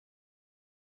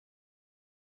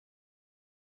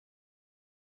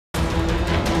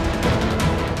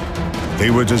They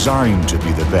were designed to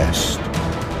be the best.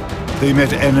 They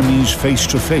met enemies face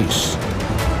to face,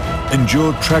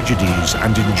 endured tragedies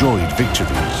and enjoyed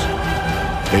victories.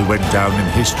 They went down in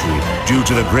history due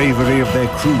to the bravery of their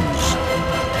crews.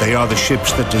 They are the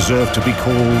ships that deserve to be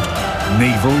called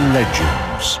naval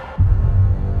legends.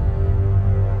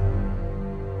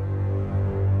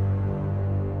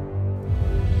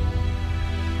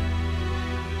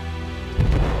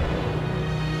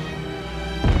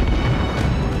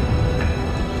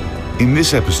 In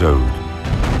this episode,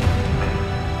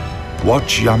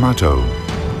 watch Yamato,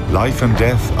 life and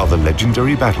death of the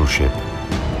legendary battleship.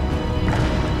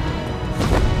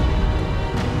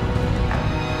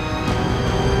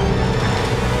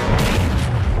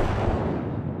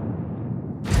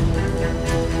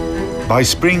 By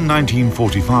spring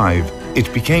 1945,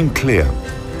 it became clear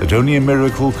that only a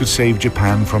miracle could save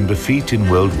Japan from defeat in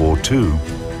World War II.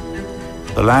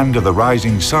 The land of the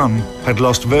rising sun had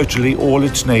lost virtually all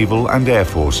its naval and air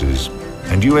forces,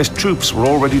 and US troops were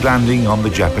already landing on the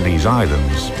Japanese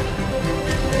islands.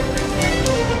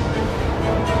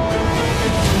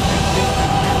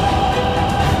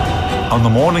 On the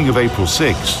morning of April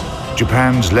 6,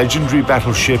 Japan's legendary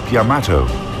battleship Yamato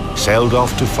sailed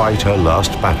off to fight her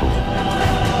last battle.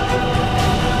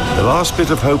 The last bit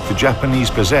of hope the Japanese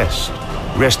possessed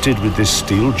rested with this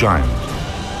steel giant,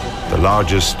 the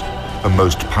largest and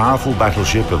most powerful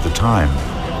battleship of the time.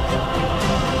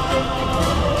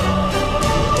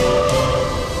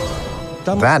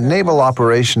 That naval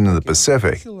operation in the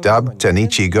Pacific, dubbed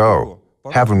Tenichi-Go,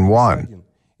 Heaven Won,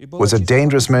 was a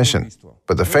dangerous mission,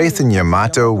 but the faith in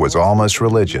Yamato was almost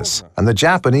religious, and the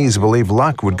Japanese believed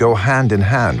luck would go hand in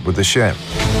hand with the ship.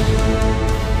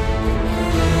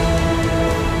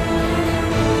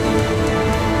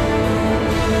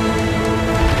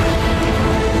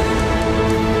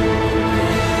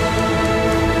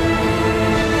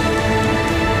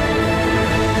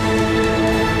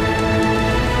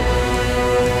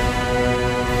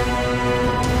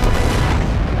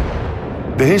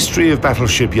 The history of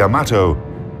battleship Yamato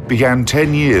began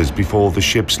 10 years before the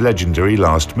ship's legendary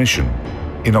last mission.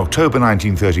 In October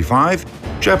 1935,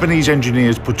 Japanese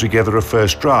engineers put together a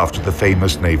first draft of the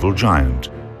famous naval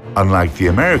giant. Unlike the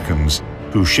Americans,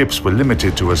 whose ships were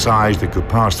limited to a size that could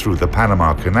pass through the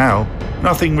Panama Canal,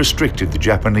 nothing restricted the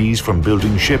Japanese from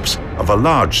building ships of a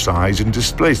large size and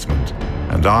displacement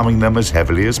and arming them as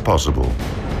heavily as possible.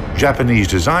 Japanese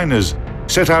designers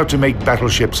set out to make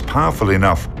battleships powerful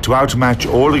enough to outmatch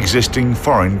all existing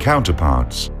foreign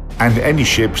counterparts and any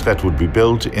ships that would be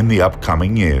built in the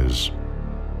upcoming years.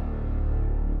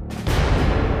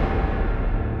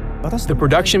 The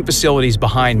production facilities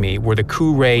behind me were the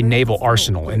Kure Naval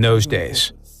Arsenal in those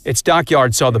days. Its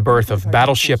dockyard saw the birth of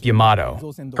battleship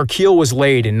Yamato. Her keel was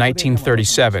laid in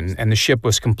 1937 and the ship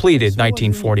was completed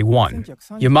 1941.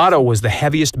 Yamato was the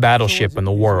heaviest battleship in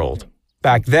the world.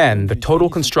 Back then, the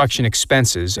total construction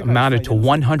expenses amounted to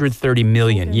 130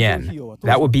 million yen.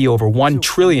 That would be over 1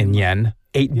 trillion yen,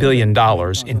 $8 billion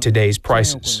in today's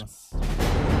prices.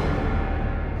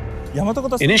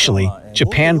 Initially,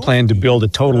 Japan planned to build a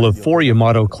total of 4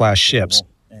 Yamato-class ships.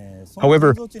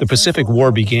 However, the Pacific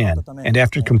War began, and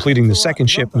after completing the second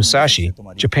ship, Musashi,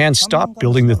 Japan stopped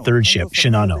building the third ship,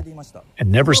 Shinano,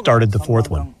 and never started the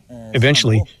fourth one.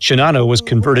 Eventually, Shinano was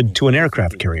converted to an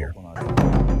aircraft carrier.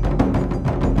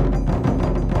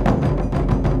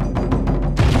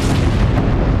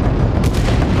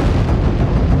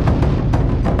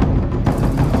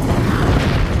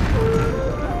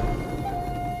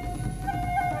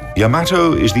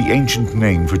 Yamato is the ancient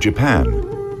name for Japan,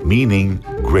 meaning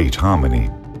great harmony.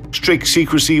 Strict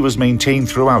secrecy was maintained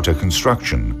throughout her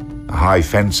construction. A high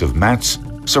fence of mats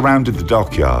surrounded the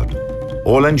dockyard.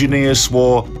 All engineers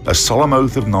swore a solemn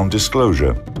oath of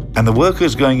non-disclosure, and the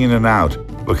workers going in and out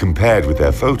were compared with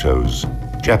their photos.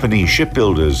 Japanese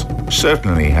shipbuilders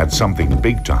certainly had something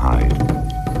big to hide.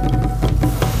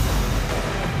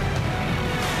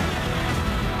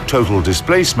 Total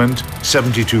displacement,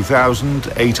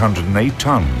 72,808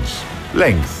 tons.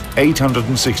 Length,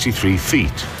 863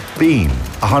 feet. Beam,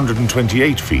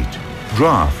 128 feet.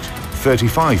 Draft,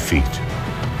 35 feet.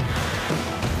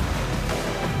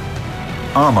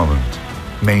 Armament,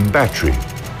 main battery.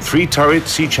 3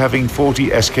 turrets, each having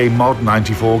 40 SK Mod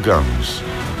 94 guns.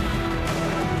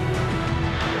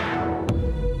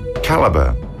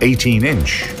 Caliber,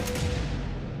 18-inch.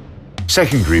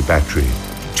 Secondary battery.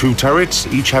 2 turrets,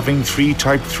 each having 3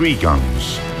 Type 3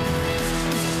 guns.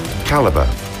 Caliber,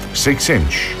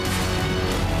 6-inch.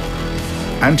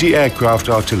 Anti-aircraft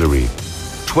artillery,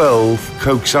 12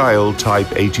 coaxial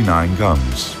Type 89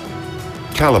 guns.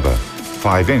 Caliber,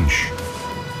 5-inch.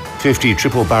 50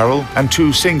 triple-barrel and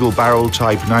 2 single-barrel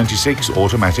Type 96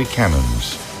 automatic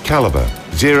cannons. Caliber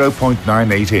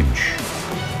 0.98 inch.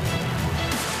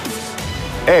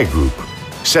 Air Group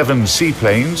 7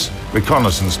 seaplanes,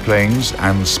 reconnaissance planes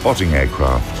and spotting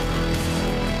aircraft.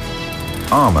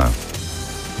 Armor.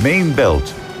 Main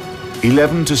belt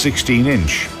 11 to 16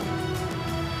 inch.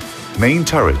 Main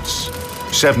turrets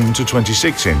 7 to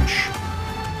 26 inch.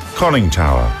 Conning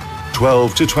tower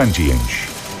 12 to 20 inch.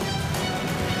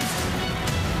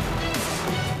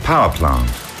 Power plant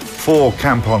 4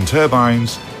 Campon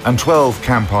turbines and 12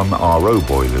 Campon RO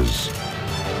boilers.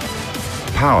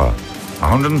 Power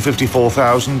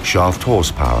 154,000 shaft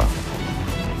horsepower.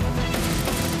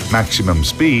 Maximum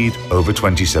speed over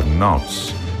 27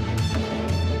 knots.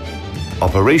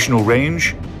 Operational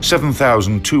range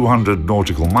 7,200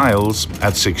 nautical miles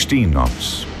at 16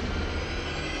 knots.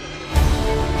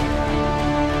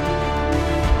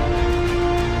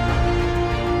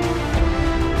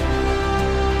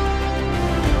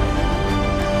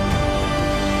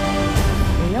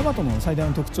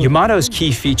 Yamato's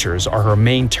key features are her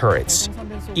main turrets,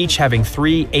 each having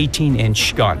 3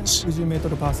 18-inch guns.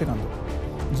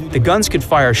 The guns could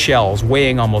fire shells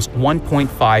weighing almost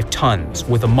 1.5 tons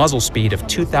with a muzzle speed of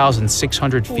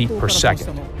 2,600 feet per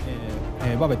second.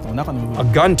 A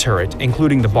gun turret,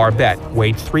 including the barbette,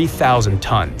 weighed 3,000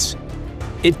 tons.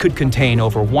 It could contain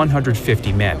over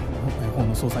 150 men.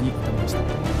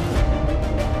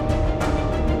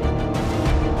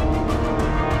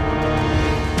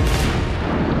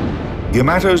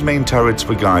 Yamato's main turrets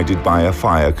were guided by a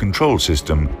fire control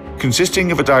system consisting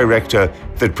of a director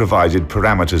that provided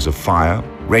parameters of fire,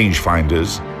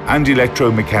 rangefinders, and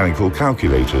electromechanical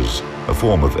calculators, a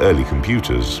form of early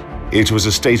computers. It was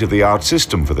a state-of-the-art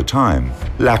system for the time.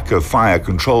 Lack of fire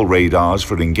control radars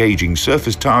for engaging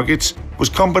surface targets was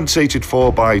compensated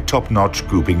for by top-notch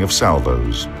grouping of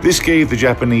salvos. This gave the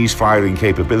Japanese firing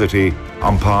capability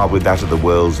on par with that of the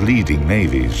world's leading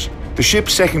navies. The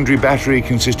ship's secondary battery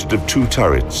consisted of 2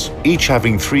 turrets, each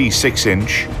having 3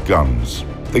 6-inch guns.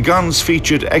 The guns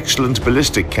featured excellent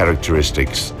ballistic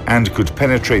characteristics and could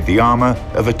penetrate the armor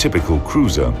of a typical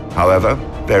cruiser. However,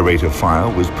 their rate of fire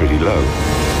was pretty low.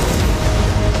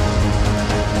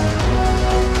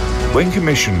 When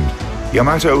commissioned,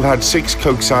 Yamato had 6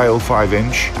 coaxial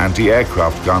 5-inch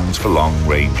anti-aircraft guns for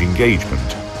long-range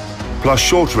engagement, plus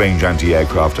short-range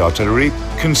anti-aircraft artillery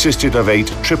consisted of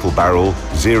 8 triple-barrel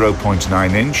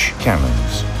 0.9-inch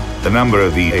cannons. The number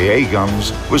of the AA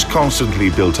guns was constantly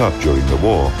built up during the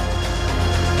war.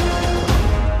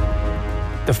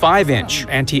 The 5-inch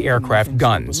anti-aircraft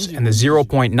guns and the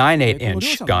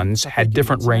 0.98-inch guns had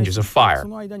different ranges of fire.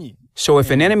 So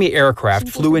if an enemy aircraft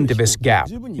flew into this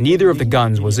gap, neither of the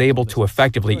guns was able to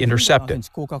effectively intercept it.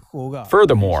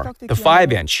 Furthermore, the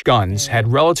 5-inch guns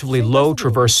had relatively low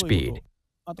traverse speed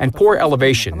and poor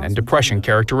elevation and depression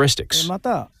characteristics, while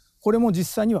the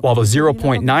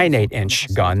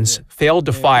 0.98-inch guns failed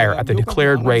to fire at the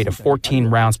declared rate of 14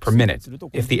 rounds per minute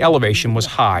if the elevation was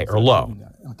high or low.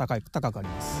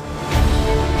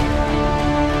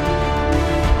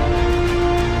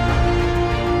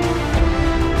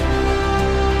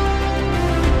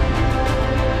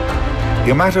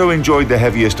 Yamato enjoyed the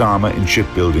heaviest armor in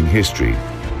shipbuilding history.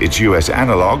 Its US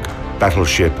analog,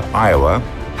 battleship Iowa,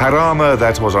 had armor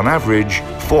that was on average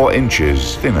 4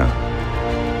 inches thinner.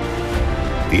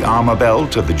 The armor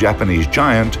belt of the Japanese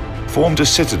Giant formed a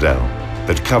citadel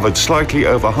that covered slightly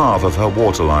over half of her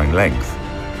waterline length.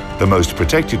 The most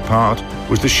protected part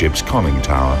was the ship's conning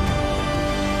tower.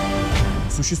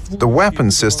 The weapon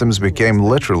systems became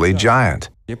literally giant.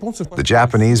 The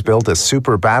Japanese built a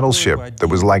super battleship that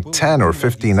was like 10 or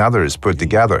 15 others put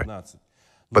together.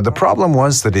 But the problem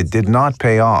was that it did not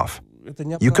pay off.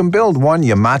 You can build one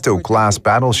Yamato-class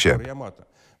battleship,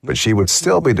 but she would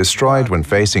still be destroyed when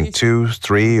facing 2,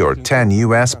 3, or 10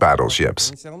 US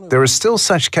battleships. There are still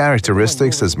such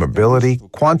characteristics as mobility,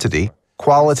 quantity,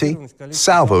 quality,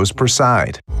 salvos per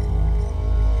side.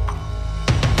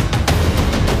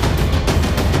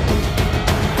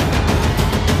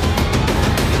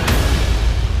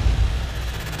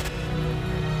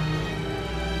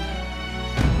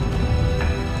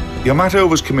 Yamato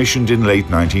was commissioned in late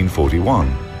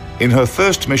 1941. In her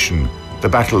first mission, the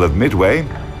Battle of Midway,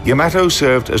 Yamato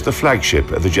served as the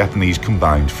flagship of the Japanese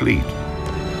combined fleet.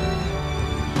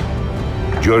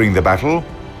 During the battle,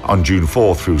 on June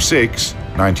 4 through 6,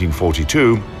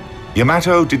 1942,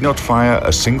 Yamato did not fire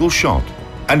a single shot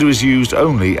and was used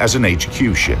only as an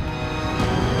HQ ship.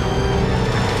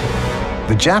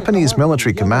 The Japanese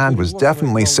military command was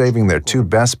definitely saving their two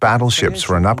best battleships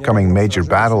for an upcoming major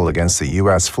battle against the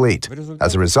U.S. fleet.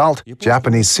 As a result,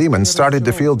 Japanese seamen started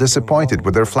to feel disappointed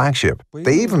with their flagship.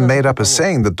 They even made up a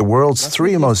saying that the world's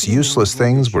three most useless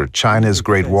things were China's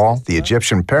Great Wall, the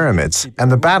Egyptian pyramids, and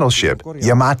the battleship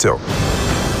Yamato.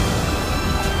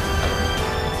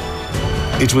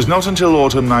 It was not until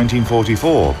autumn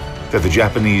 1944 that the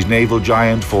Japanese naval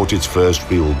giant fought its first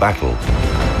real battle.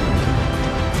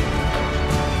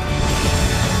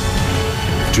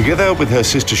 Together with her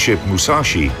sister ship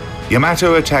Musashi,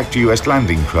 Yamato attacked US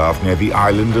landing craft near the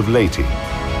island of Leyte.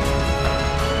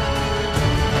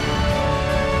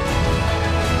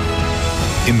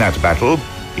 In that battle,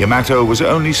 Yamato was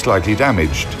only slightly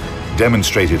damaged,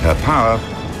 demonstrated her power,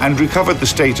 and recovered the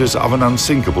status of an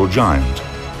unsinkable giant.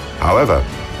 However,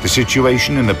 the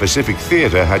situation in the Pacific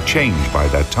theater had changed by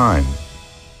that time.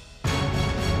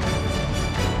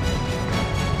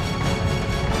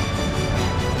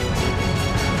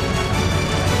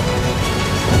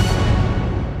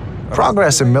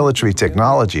 Progress in military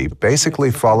technology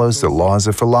basically follows the laws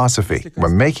of philosophy.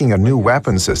 When making a new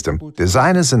weapon system,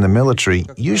 designers in the military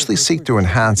usually seek to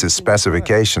enhance its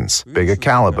specifications, bigger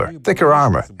caliber, thicker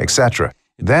armor, etc.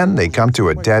 Then they come to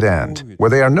a dead end,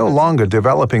 where they are no longer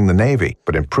developing the Navy,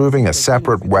 but improving a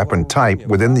separate weapon type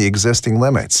within the existing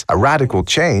limits. A radical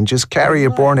change is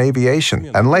carrier-borne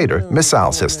aviation, and later,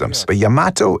 missile systems. But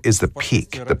Yamato is the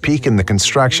peak in the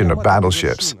construction of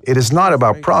battleships. It is not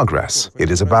about progress, it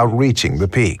is about reaching the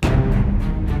peak.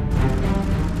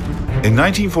 In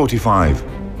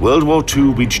 1945, World War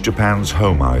II reached Japan's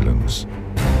home islands.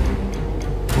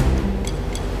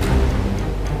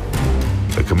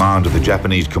 The command of the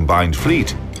Japanese combined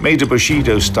fleet made a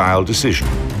Bushido-style decision.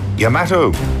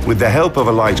 Yamato, with the help of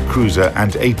a light cruiser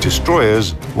and 8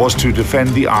 destroyers, was to defend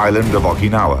the island of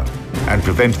Okinawa and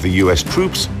prevent the US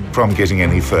troops from getting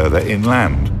any further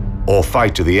inland, or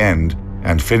fight to the end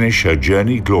and finish her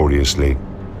journey gloriously.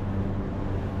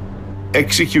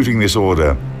 Executing this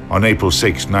order on April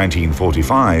 6,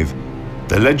 1945,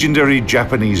 the legendary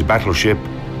Japanese battleship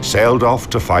sailed off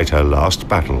to fight her last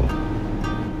battle.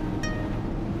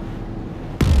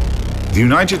 The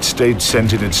United States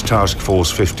sent in its Task Force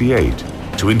 58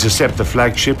 to intercept the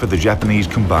flagship of the Japanese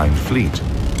combined fleet.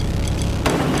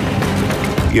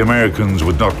 The Americans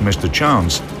would not miss the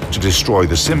chance to destroy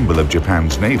the symbol of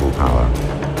Japan's naval power.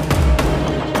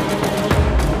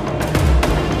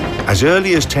 As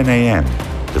early as 10 a.m.,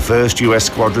 the first US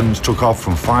squadrons took off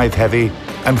from 5 heavy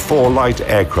and 4 light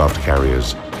aircraft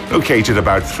carriers, located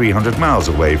about 300 miles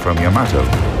away from Yamato.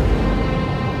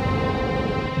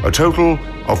 A total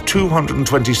of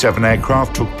 227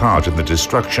 aircraft took part in the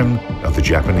destruction of the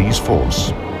Japanese force.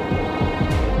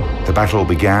 The battle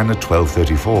began at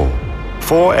 12:34.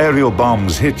 4 aerial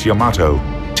bombs hit Yamato,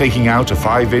 taking out a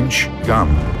 5-inch gun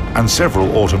and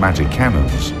several automatic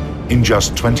cannons. In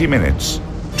just 20 minutes,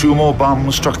 2 more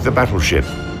bombs struck the battleship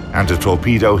and a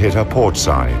torpedo hit her port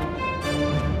side.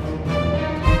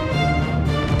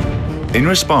 In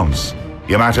response,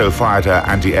 Yamato fired her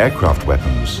anti-aircraft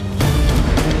weapons.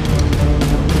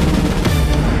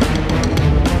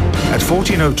 At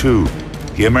 14:02,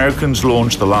 the Americans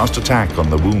launched the last attack on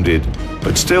the wounded,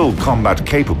 but still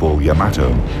combat-capable Yamato.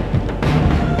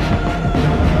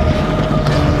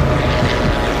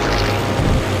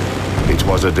 It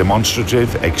was a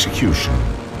demonstrative execution.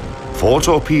 4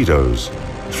 torpedoes,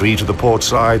 3 to the port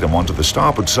side and 1 to the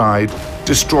starboard side,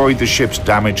 destroyed the ship's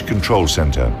damage control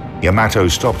center. Yamato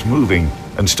stopped moving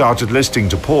and started listing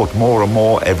to port more and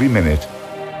more every minute.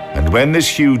 And when this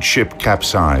huge ship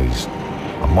capsized,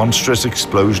 a monstrous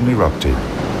explosion erupted.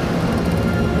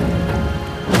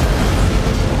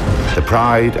 The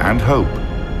pride and hope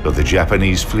of the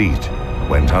Japanese fleet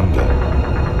went under.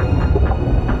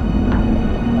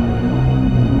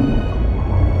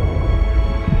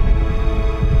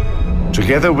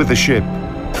 Together with the ship,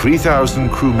 3,000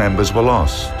 crew members were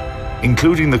lost,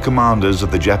 including the commanders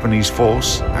of the Japanese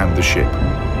force and the ship.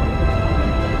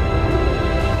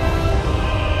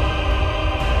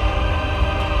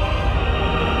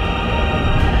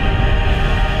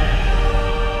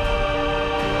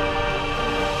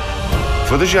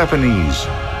 For the Japanese,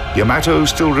 Yamato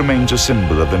still remains a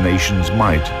symbol of the nation's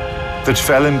might that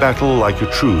fell in battle like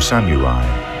a true samurai.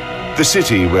 The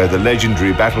city where the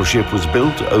legendary battleship was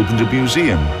built opened a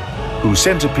museum, whose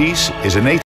centerpiece is an